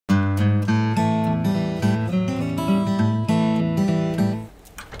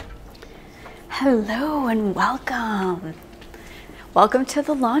Hello and welcome. Welcome to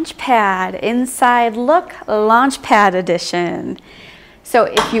the Launchpad Inside Look Launchpad Edition. So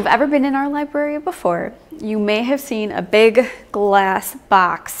if you've ever been in our library before, you may have seen a big glass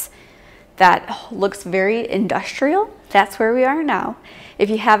box that looks very industrial. That's where we are now. If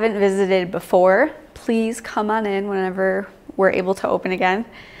you haven't visited before, please come on in whenever we're able to open again.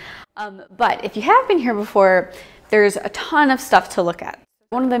 But if you have been here before, there's a ton of stuff to look at.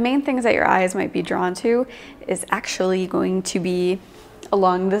 One of the main things that your eyes might be drawn to is actually going to be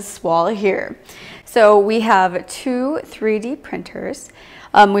along this wall here. So we have two 3D printers.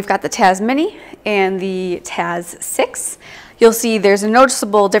 We've got the Taz Mini and the Taz 6. You'll see there's a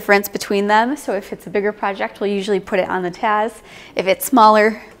noticeable difference between them. So if it's a bigger project, we'll usually put it on the Taz. If it's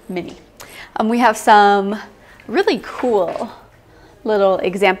smaller, Mini. We have some really cool little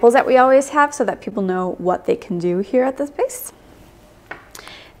examples that we always have so that people know what they can do here at this space.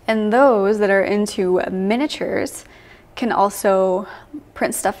 And those that are into miniatures can also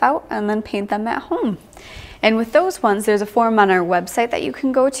print stuff out and then paint them at home. And with those ones, there's a form on our website that you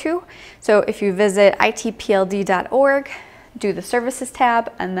can go to. So if you visit itpld.org, do the services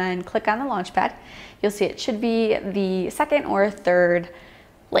tab, and then click on the Launchpad, you'll see it should be the second or third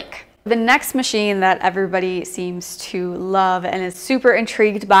link. The next machine that everybody seems to love and is super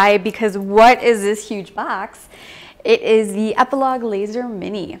intrigued by, because what is this huge box? It is the Epilog Laser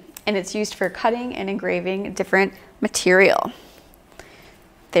Mini, and it's used for cutting and engraving different material.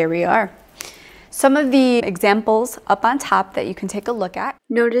 There we are. Some of the examples up on top that you can take a look at.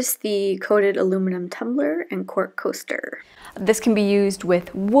 Notice the coated aluminum tumbler and cork coaster. This can be used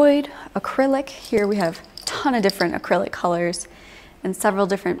with wood, acrylic. Here we have a ton of different acrylic colors and several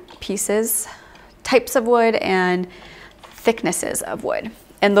different pieces, types of wood and thicknesses of wood.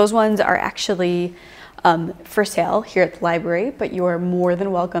 And those ones are actually for sale here at the library, but you are more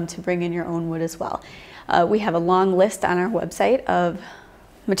than welcome to bring in your own wood as well. We have a long list on our website of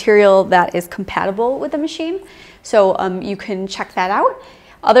material that is compatible with the machine, so you can check that out.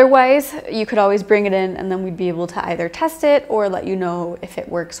 Otherwise, you could always bring it in and then we'd be able to either test it or let you know if it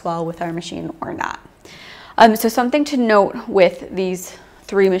works well with our machine or not. So something to note with these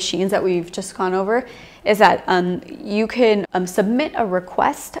three machines that we've just gone over is that you can submit a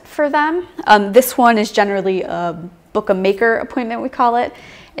request for them. This one is generally a book a maker appointment, we call it,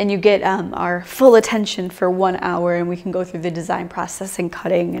 and you get our full attention for 1 hour, and we can go through the design process and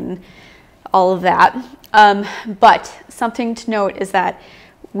cutting and all of that. But something to note is that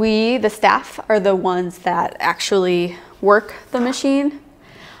we, the staff, are the ones that actually work the machine.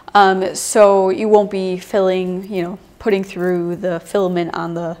 So you won't be putting through the filament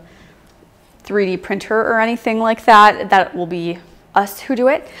on the 3D printer or anything like that. That will be us who do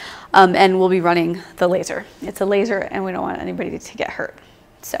it, and we'll be running the laser. It's a laser and we don't want anybody to get hurt.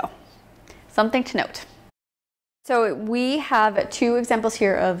 So something to note. So we have two examples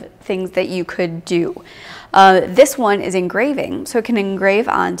here of things that you could do. This one is engraving, so it can engrave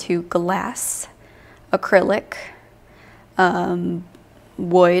onto glass, acrylic,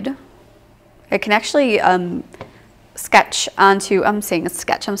 wood. It can actually sketch onto, I'm saying a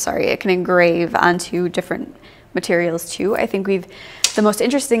sketch, I'm sorry, it can engrave onto different materials too. I think the most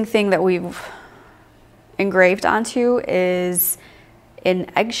interesting thing that we've engraved onto is an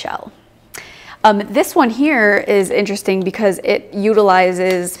eggshell. This one here is interesting because it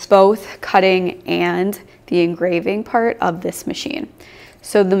utilizes both cutting and the engraving part of this machine.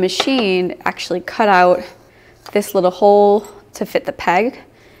 So the machine actually cut out this little hole to fit the peg.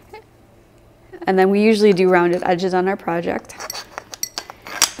 And then we usually do rounded edges on our project.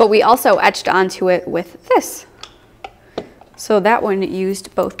 But we also etched onto it with this. So that one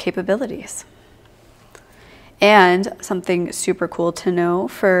used both capabilities. And something super cool to know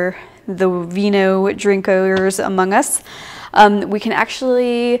for the vino drinkers among us, we can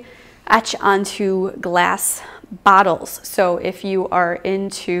actually etch onto glass bottles. So if you are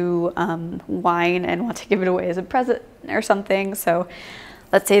into wine and want to give it away as a present or something, so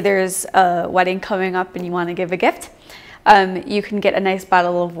let's say there's a wedding coming up and you want to give a gift, you can get a nice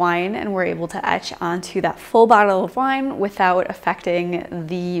bottle of wine and we're able to etch onto that full bottle of wine without affecting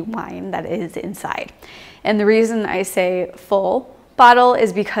the wine that is inside. And the reason I say full bottle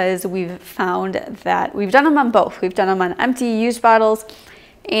is because we've found that we've done them on both. We've done them on empty used bottles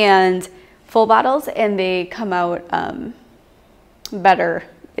and full bottles, and they come out better.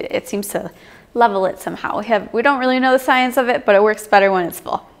 It seems to level it somehow. We don't really know the science of it, but it works better when it's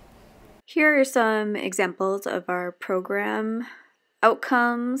full. Here are some examples of our program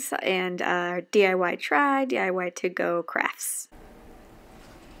outcomes and our DIY try, DIY to go crafts.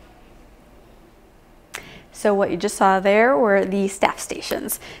 So what you just saw there were the staff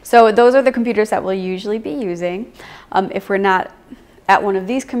stations. So those are the computers that we'll usually be using. If we're not at one of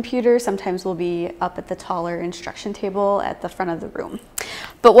these computers, sometimes we'll be up at the taller instruction table at the front of the room.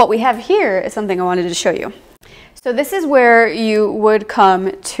 But what we have here is something I wanted to show you. So this is where you would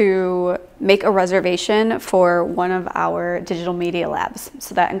come to make a reservation for one of our digital media labs.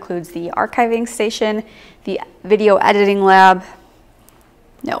 So that includes the archiving station, the video editing lab,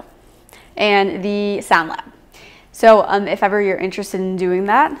 and the sound lab. So if ever you're interested in doing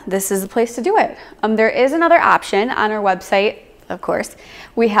that, this is the place to do it. There is another option on our website, of course.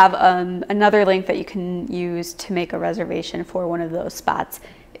 We have another link that you can use to make a reservation for one of those spots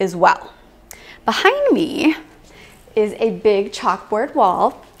as well. Behind me is a big chalkboard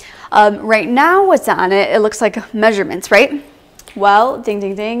wall. Right now what's on it, it looks like measurements, right? Well, ding,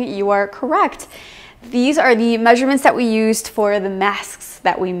 ding, ding, you are correct. These are the measurements that we used for the masks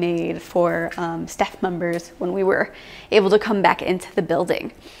that we made for staff members when we were able to come back into the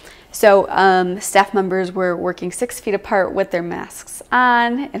building. So staff members were working 6 feet apart with their masks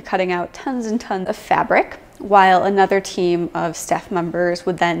on and cutting out tons and tons of fabric, while another team of staff members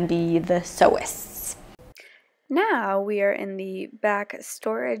would then be the sewists. Now we are in the back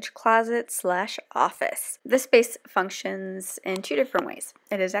storage closet / office. This space functions in 2 different ways.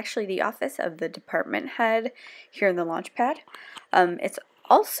 It is actually the office of the department head here in the Launchpad. It's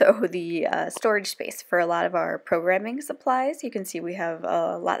also the storage space for a lot of our programming supplies. You can see we have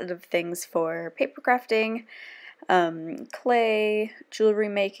a lot of things for paper crafting, clay, jewelry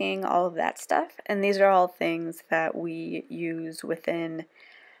making, all of that stuff. And these are all things that we use within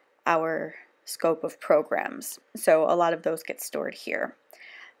our scope of programs. So a lot of those get stored here.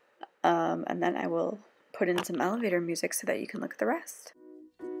 And then I will put in some elevator music so that you can look at the rest.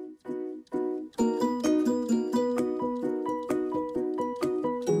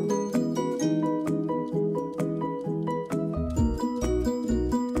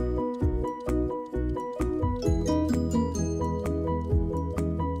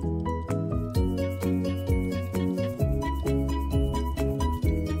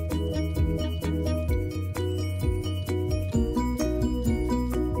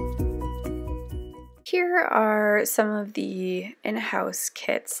 Here are some of the in-house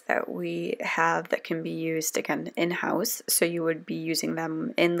kits that we have that can be used, again, in-house, so you would be using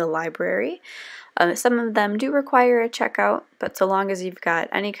them in the library. Some of them do require a checkout, but so long as you've got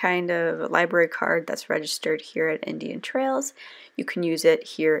any kind of library card that's registered here at Indian Trails, you can use it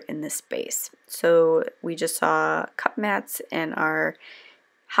here in this space. So we just saw cup mats and our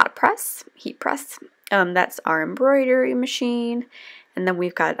hot press, heat press. That's our embroidery machine. And then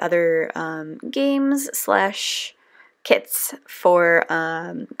we've got other games / kits for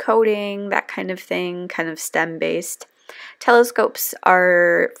coding, that kind of thing, kind of STEM based. Telescopes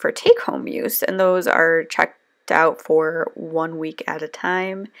are for take-home use, and those are checked out for 1 week at a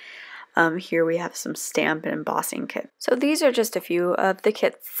time. Here we have some stamp and embossing kits. So these are just a few of the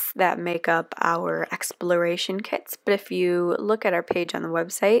kits that make up our exploration kits, but if you look at our page on the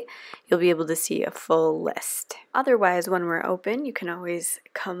website, you'll be able to see a full list. Otherwise, when we're open, you can always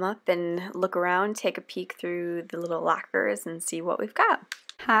come up and look around, take a peek through the little lockers and see what we've got.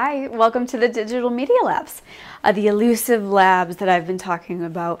 Hi, welcome to the Digital Media Labs, the elusive labs that I've been talking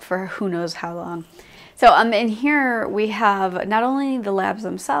about for who knows how long. So in here we have not only the labs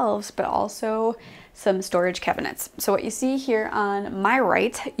themselves, but also some storage cabinets. So what you see here on my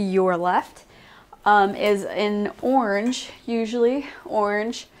right, your left, is an orange, usually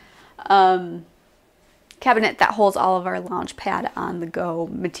orange, cabinet that holds all of our Launchpad on the go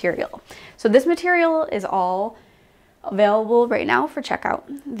material. So this material is all available right now for checkout.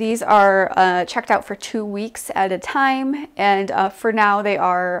 These are checked out for 2 weeks at a time, and for now they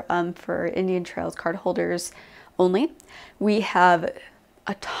are for Indian Trails card holders only. We have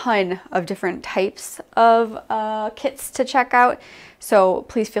a ton of different types of kits to check out, so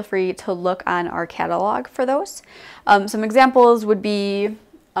please feel free to look on our catalog for those. Some examples would be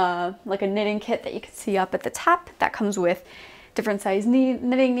like a knitting kit that you can see up at the top that comes with different size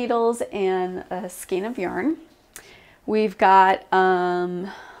knitting needles and a skein of yarn. We've got,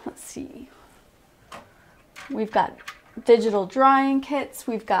 let's see, we've got digital drawing kits,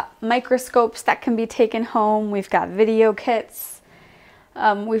 we've got microscopes that can be taken home, we've got video kits,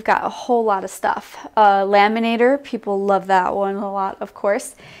 we've got a whole lot of stuff. Laminator, people love that one a lot, of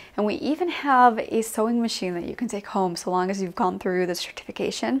course, and we even have a sewing machine that you can take home so long as you've gone through the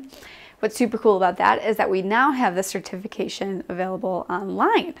certification. What's super cool about that is that we now have the certification available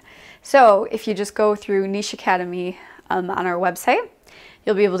online. So if you just go through Niche Academy on our website,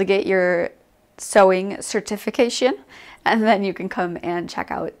 you'll be able to get your sewing certification, and then you can come and check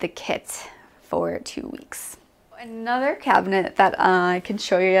out the kit for 2 weeks. Another cabinet that I can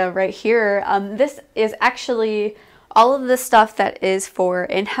show you right here, this is actually all of the stuff that is for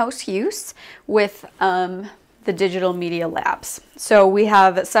in-house use with the digital media labs. So we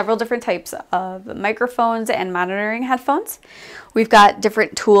have several different types of microphones and monitoring headphones. We've got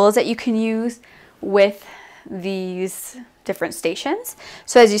different tools that you can use with these different stations.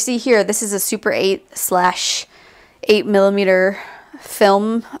 So as you see here, this is a Super 8/8mm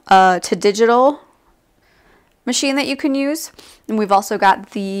film to digital machine that you can use. And we've also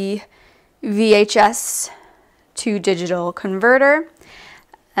got the VHS to digital converter.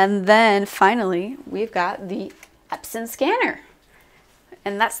 And then finally, we've got the Epson scanner.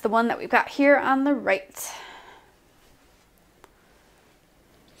 And that's the one that we've got here on the right.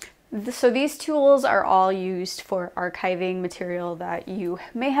 So these tools are all used for archiving material that you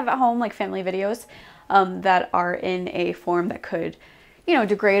may have at home, like family videos, that are in a form that could, you know,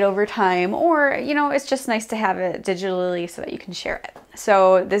 degrade over time, or, you know, it's just nice to have it digitally so that you can share it.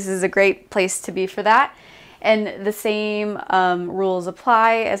 So this is a great place to be for that. And the same rules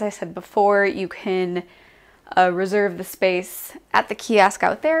apply. As I said before, you can reserve the space at the kiosk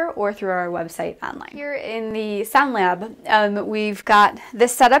out there or through our website online. Here in the Sound Lab, we've got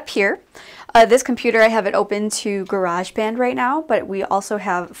this setup here. This computer, I have it open to GarageBand right now, but we also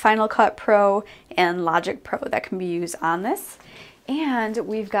have Final Cut Pro and Logic Pro that can be used on this. And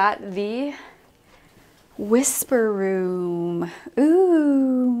we've got the Whisper Room.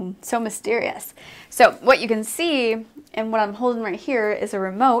 Ooh, so mysterious. So what you can see, and what I'm holding right here, is a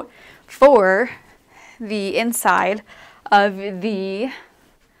remote for the inside of the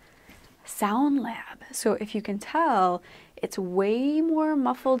Sound Lab. So if you can tell, it's way more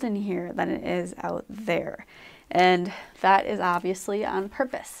muffled in here than it is out there. And that is obviously on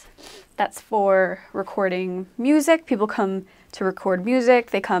purpose. That's for recording music. People come to record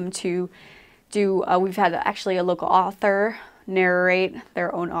music. They come to do, we've had actually a local author narrate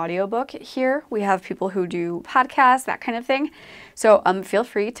their own audiobook here. We have people who do podcasts, that kind of thing. So feel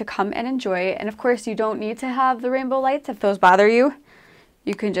free to come and enjoy it. And of course, you don't need to have the rainbow lights. If those bother you,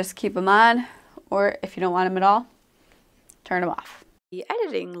 you can just keep them on, or if you don't want them at all, turn them off. The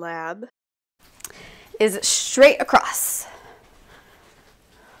editing lab is straight across.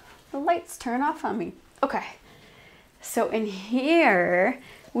 The lights turn off on me. Okay, so in here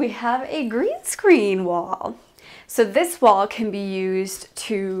we have a green screen wall. So this wall can be used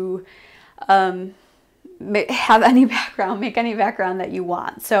to have any background, make any background that you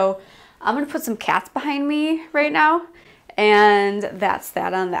want. So I'm gonna put some cats behind me right now, and that's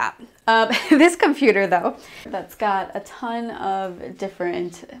that on that. This computer though, that's got a ton of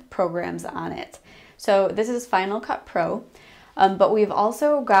different programs on it. So this is Final Cut Pro, but we've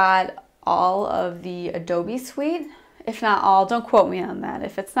also got all of the Adobe suite. If not all, don't quote me on that.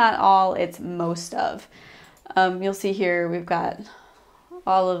 If it's not all, it's most of. You'll see here we've got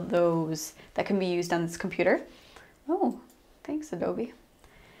all of those that can be used on this computer. Oh, thanks Adobe.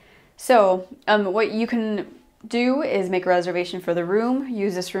 So what you can do is make a reservation for the room,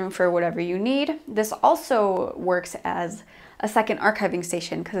 use this room for whatever you need. This also works as a second archiving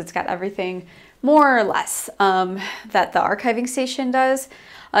station because it's got everything more or less that the archiving station does.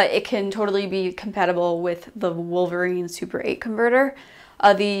 It can totally be compatible with the Wolverine Super 8 converter.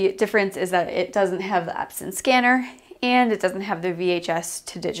 The difference is that it doesn't have the Epson scanner and it doesn't have the VHS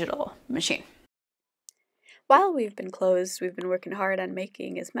to digital machine. While we've been closed, we've been working hard on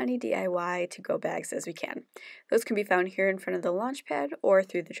making as many DIY to-go bags as we can. Those can be found here in front of the launch pad or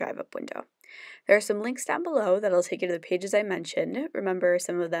through the drive-up window. There are some links down below that'll take you to the pages I mentioned. Remember,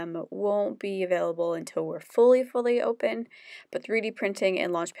 some of them won't be available until we're fully open, but 3D printing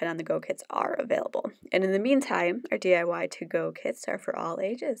and Launchpad on the Go kits are available. And in the meantime, our DIY to-go kits are for all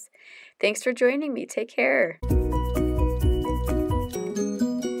ages. Thanks for joining me. Take care.